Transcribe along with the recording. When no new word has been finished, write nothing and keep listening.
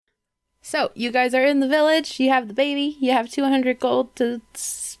So, you guys are in the village. You have the baby. You have 200 gold to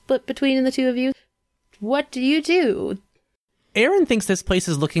split between the two of you. What do you do? Aaron thinks this place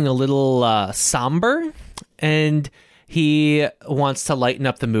is looking a little somber, and he wants to lighten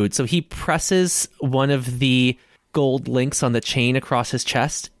up the mood. So he presses one of the gold links on the chain across his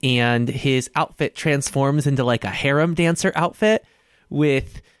chest, and his outfit transforms into like a harem dancer outfit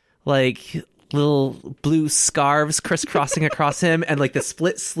with like little blue scarves crisscrossing across him, and like the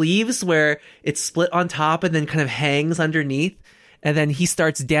split sleeves where it's split on top and then kind of hangs underneath. And then he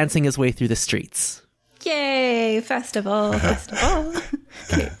starts dancing his way through the streets. Yay, festival.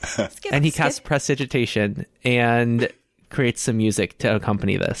 Okay. And he casts Prestidigitation and creates some music to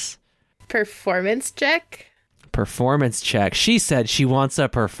accompany this. Performance check? Performance check. She said she wants a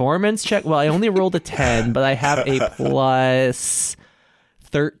performance check. Well, I only rolled a 10, but I have a plus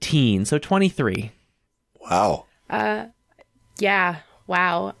 13, so 23. Wow. Yeah.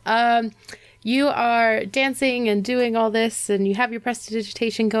 Wow. You are dancing and doing all this, and you have your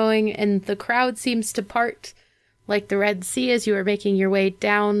prestidigitation going, and the crowd seems to part like the Red Sea as you are making your way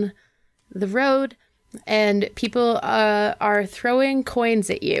down the road, and people are throwing coins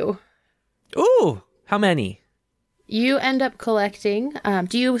at you. Ooh, how many? You end up collecting.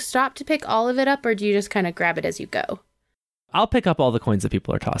 Do you stop to pick all of it up, or do you just kind of grab it as you go? I'll pick up all the coins that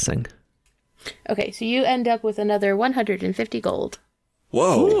people are tossing. Okay, so you end up with another 150 gold.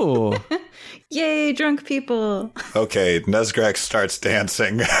 Whoa. Ooh. Yay, drunk people. Okay, Nezgrek starts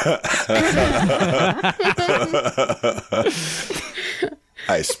dancing.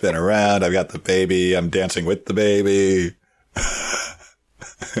 I spin around. I've got the baby. I'm dancing with the baby.